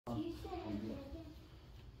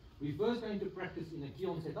We're first going to practice in a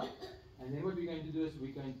key-on setup, and then what we're going to do is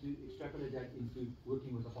we're going to extrapolate that into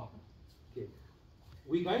working with a partner. Okay.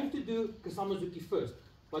 We're going to do Kasamazuki first,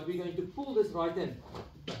 but we're going to pull this right hand.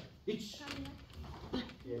 Hitch.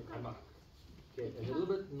 Okay, come back. Okay, a little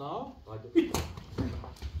bit now. Right.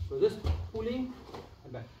 So this pulling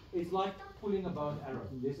and back. It's like pulling a bow and arrow.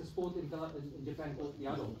 There's a sport in Japan called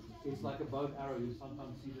yado. It's like a bow and arrow. You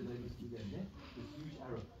sometimes see the ladies do that. This huge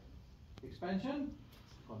arrow. Expansion,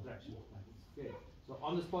 contraction. Okay. So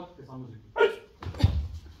on the spot, Kasamazuki.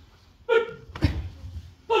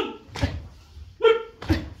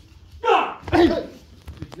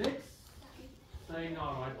 Switch legs. Staying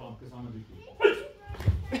now right arm, Kasamazuki.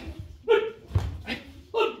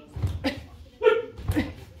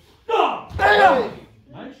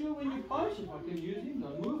 Make sure when you punch, if I can use him,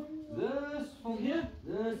 don't move. This from here,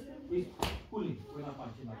 this is pulling when I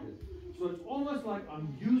punch him like this. So it's almost like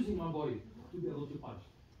I'm using my body to be able to punch.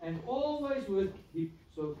 And always with hip,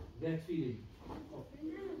 so that feeling of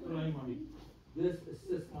throwing my hip. This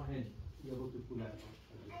assists my hand to be able to pull out.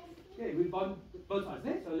 Okay, we've done both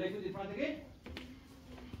sides. So left foot in front again.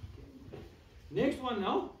 Next one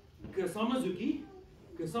now, Kasamazuki.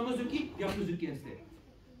 Kasamazuki, Gyakuzuki instead.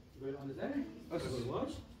 You guys understand? Okay.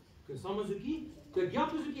 Watch. Kasamazuki. The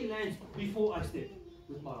Gyakuzuki lands before I step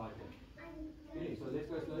with my right hand. Okay, so let's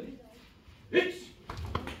go slowly. Hitch!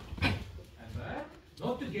 And back.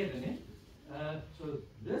 Not together, eh? So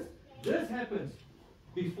this happens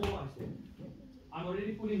before I step. I'm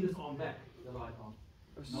already pulling this arm back, the right arm.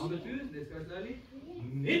 Number two, let's go slowly.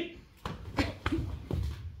 Nip.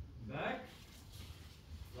 Back.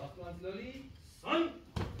 Last one slowly.